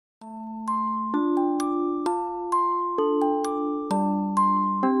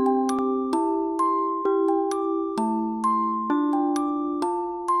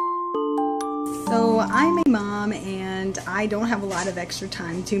I'm a mom and I don't have a lot of extra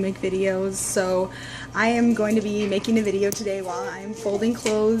time to make videos, so I am going to be making a video today while I'm folding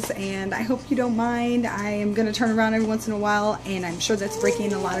clothes, and I hope you don't mind. I am going to turn around every once in a while, and I'm sure that's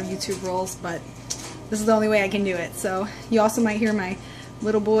breaking a lot of YouTube rules, but this is the only way I can do it. So you also might hear my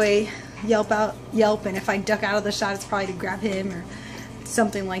little boy yelp, and if I duck out of the shot, it's probably to grab him or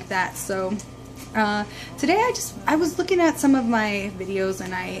something like that. So today I was looking at some of my videos,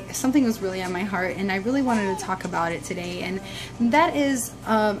 and something was really on my heart, and I really wanted to talk about it today, and that is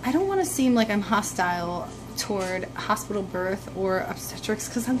I don't want to seem like I'm hostile toward hospital birth or obstetrics,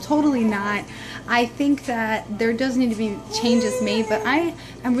 because I'm totally not. I think that there does need to be changes made, but I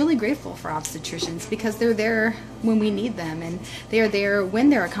am really grateful for obstetricians because they're there when we need them, and they are there when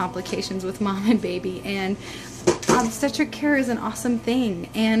there are complications with mom and baby, and obstetric care is an awesome thing,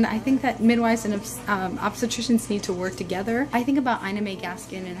 and I think that midwives and obstetricians need to work together. I think about Ina Mae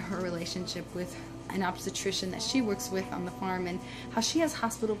Gaskin and her relationship with an obstetrician that she works with on the farm, and how she has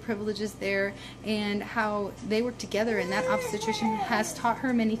hospital privileges there, and how they work together, and that obstetrician has taught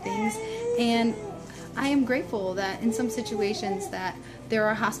her many things. And I am grateful that in some situations that there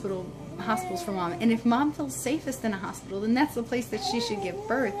are hospitals for mom, and if mom feels safest in a hospital, then that's the place that she should give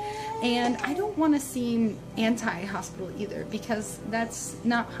birth. And I don't want to seem anti-hospital either, because that's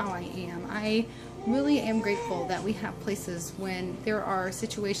not how I am. I really am grateful that we have places when there are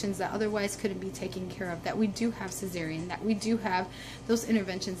situations that otherwise couldn't be taken care of, that we do have cesarean, that we do have those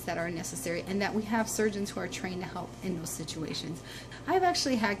interventions that are necessary, and that we have surgeons who are trained to help in those situations. I've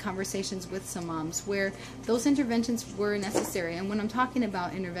actually had conversations with some moms where those interventions were necessary, and when I'm talking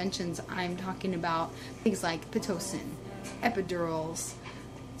about interventions, I'm talking about things like Pitocin, epidurals,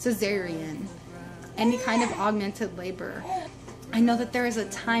 cesarean, any kind of augmented labor. I know that there is a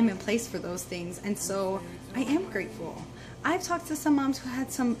time and place for those things, and so I am grateful. I've talked to some moms who had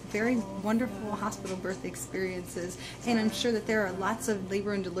some very wonderful hospital birth experiences, and I'm sure that there are lots of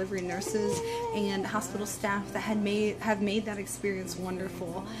labor and delivery nurses and hospital staff that have made that experience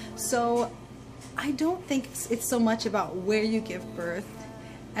wonderful. So I don't think it's so much about where you give birth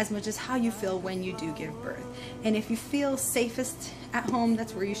as much as how you feel when you do give birth. And if you feel safest at home,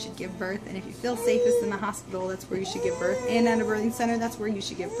 that's where you should give birth. And if you feel safest in the hospital, that's where you should give birth. And at a birthing center, that's where you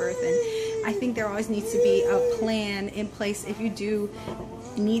should give birth. And I think there always needs to be a plan in place if you do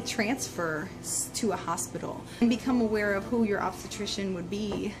need transfer to a hospital, and become aware of who your obstetrician would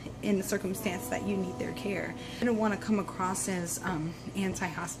be in the circumstance that you need their care. I don't want to come across as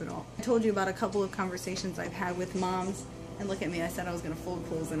anti-hospital. I told you about a couple of conversations I've had with moms. And look at me, I said I was going to fold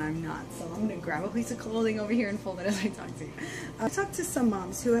clothes, and I'm not. So I'm going to grab a piece of clothing over here and fold it as I talk to you. I've talked to some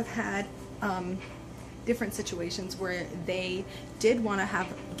moms who have had different situations where they did want to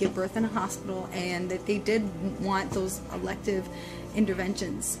give birth in a hospital, and that they did want those elective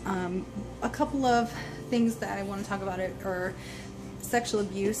interventions. A couple of things that I want to talk about are sexual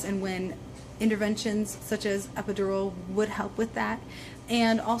abuse, and when interventions such as epidural would help with that,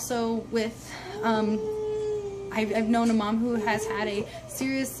 and also with I've known a mom who has had a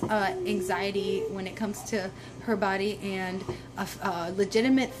serious anxiety when it comes to her body, and a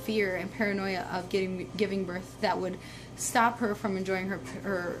legitimate fear and paranoia of giving birth that would stop her from enjoying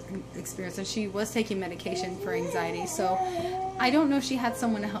her experience, and she was taking medication for anxiety. So I don't know if she had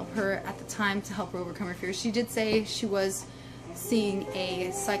someone to help her at the time to help her overcome her fear. She did say she was seeing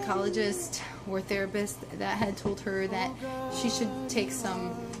a psychologist or therapist that had told her that she should take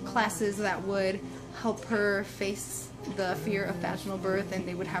some classes that would help her face the fear of vaginal birth, and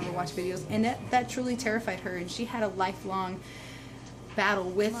they would have her watch videos, and that truly terrified her, and she had a lifelong battle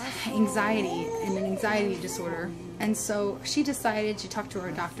with anxiety and an anxiety disorder. And so she decided, she talked to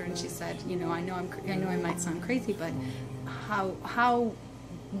her doctor, and she said, you know, I know I might sound crazy, but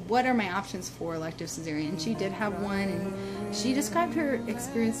what are my options for elective cesarean? And she did have one, and she described her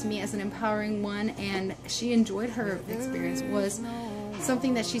experience to me as an empowering one, and she enjoyed her experience. Was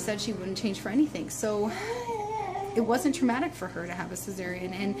something that she said she wouldn't change for anything. So it wasn't traumatic for her to have a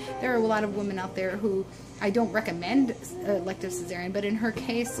cesarean, and there are a lot of women out there who I don't recommend elective cesarean, but in her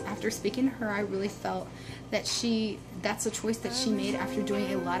case, after speaking to her, I really felt that that's a choice that she made after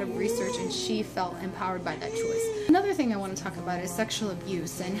doing a lot of research, and she felt empowered by that choice. Another thing I want to talk about is sexual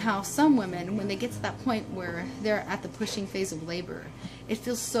abuse, and how some women, when they get to that point where they're at the pushing phase of labor, it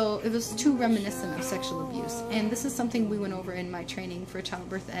was too reminiscent of sexual abuse. And this is something we went over in my training for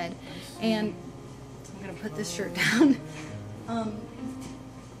childbirth ed, and I'm going to put this shirt down,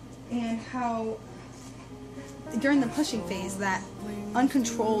 and how during the pushing phase, that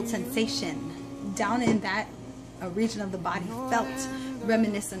uncontrolled sensation down in that region of the body felt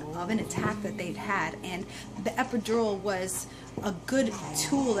reminiscent of an attack that they'd had, and the epidural was a good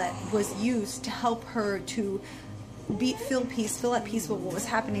tool that was used to help her to feel at peace with what was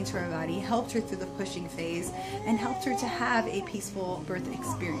happening to her body, helped her through the pushing phase, and helped her to have a peaceful birth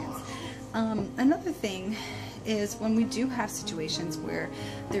experience. Another thing is when we do have situations where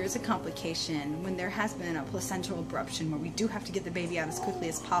there is a complication, when there has been a placental abruption, where we do have to get the baby out as quickly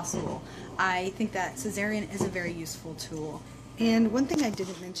as possible, I think that cesarean is a very useful tool. And one thing I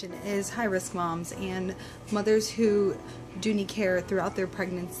didn't mention is high-risk moms and mothers who do need care throughout their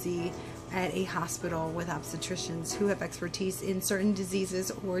pregnancy at a hospital with obstetricians who have expertise in certain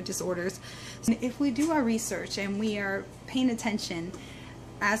diseases or disorders. And if we do our research and we are paying attention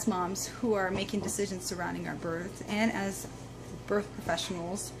as moms who are making decisions surrounding our birth and as birth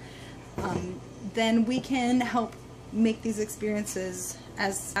professionals, then we can help make these experiences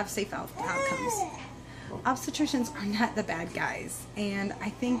as have safe outcomes. Obstetricians are not the bad guys, and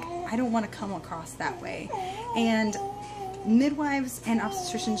I don't want to come across that way. And midwives and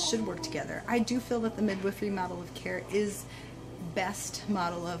obstetricians should work together. I do feel that the midwifery model of care is best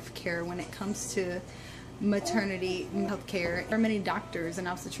model of care when it comes to maternity health care. There are many doctors and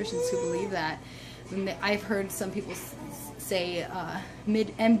obstetricians who believe that. I've heard some people say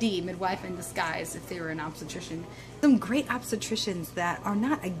MD, midwife in disguise, if they were an obstetrician. Some great obstetricians that are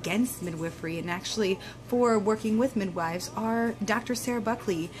not against midwifery and actually for working with midwives are Dr. Sarah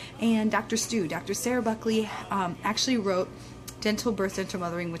Buckley and Dr. Stu. Dr. Sarah Buckley actually wrote Gentle Birth, Gentle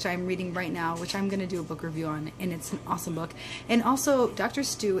Mothering, which I'm reading right now, which I'm going to do a book review on, and it's an awesome book. And also, Dr.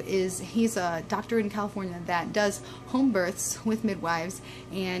 Stu he's a doctor in California that does home births with midwives,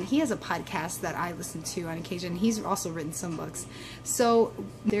 and he has a podcast that I listen to on occasion. He's also written some books. So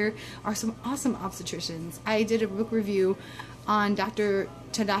there are some awesome obstetricians. I did a book review on Dr.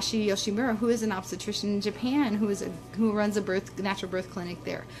 Tadashi Yoshimura, who is an obstetrician in Japan, who runs a natural birth clinic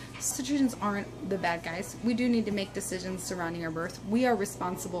there. Obstetricians aren't the bad guys. We do need to make decisions surrounding our birth. We are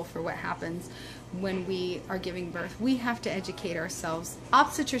responsible for what happens when we are giving birth. We have to educate ourselves.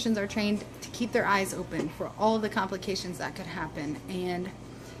 Obstetricians are trained to keep their eyes open for all of the complications that could happen, and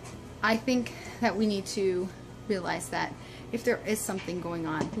I think that we need to realize that if there is something going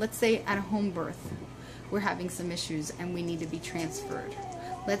on, let's say at a home birth, we're having some issues and we need to be transferred.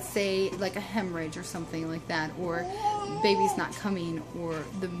 Let's say like a hemorrhage or something like that, or baby's not coming, or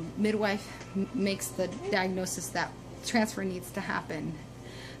the midwife makes the diagnosis that transfer needs to happen.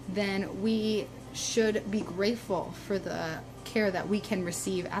 Then we should be grateful for the care that we can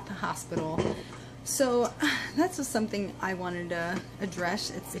receive at the hospital. So that's just something I wanted to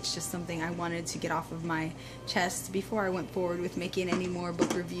address. It's just something I wanted to get off of my chest before I went forward with making any more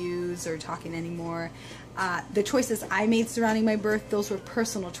book reviews or talking anymore. The choices I made surrounding my birth, those were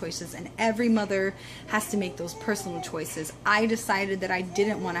personal choices, and every mother has to make those personal choices. I decided that I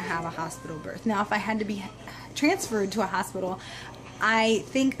didn't want to have a hospital birth. Now, if I had to be transferred to a hospital, I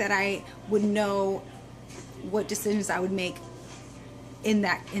think that I would know what decisions I would make in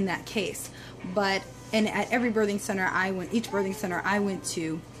that case. But at every birthing center each birthing center I went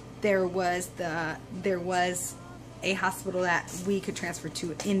to, there was a hospital that we could transfer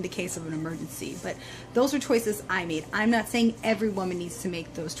to in the case of an emergency. But those are choices I made. I'm not saying every woman needs to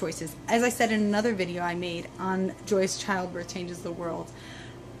make those choices. As I said in another video I made on Joy's Childbirth Changes the World,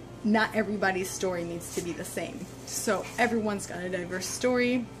 not everybody's story needs to be the same. So everyone's got a diverse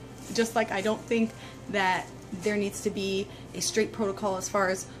story. Just like I don't think that there needs to be a straight protocol as far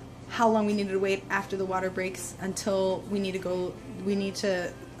as how long we need to wait after the water breaks until we need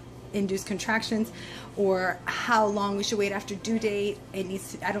to induce contractions, or how long we should wait after due date.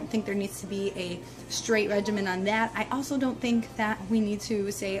 I don't think there needs to be a straight regimen on that. I also don't think that we need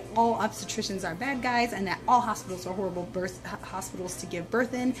to say all obstetricians are bad guys and that all hospitals are horrible hospitals to give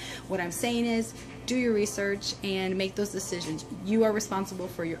birth in. What I'm saying is, do your research and make those decisions. You are responsible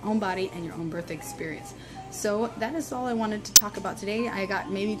for your own body and your own birth experience. So that is all I wanted to talk about today. I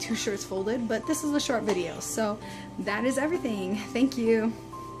got maybe 2 shirts folded, but this is a short video. So that is everything. Thank you.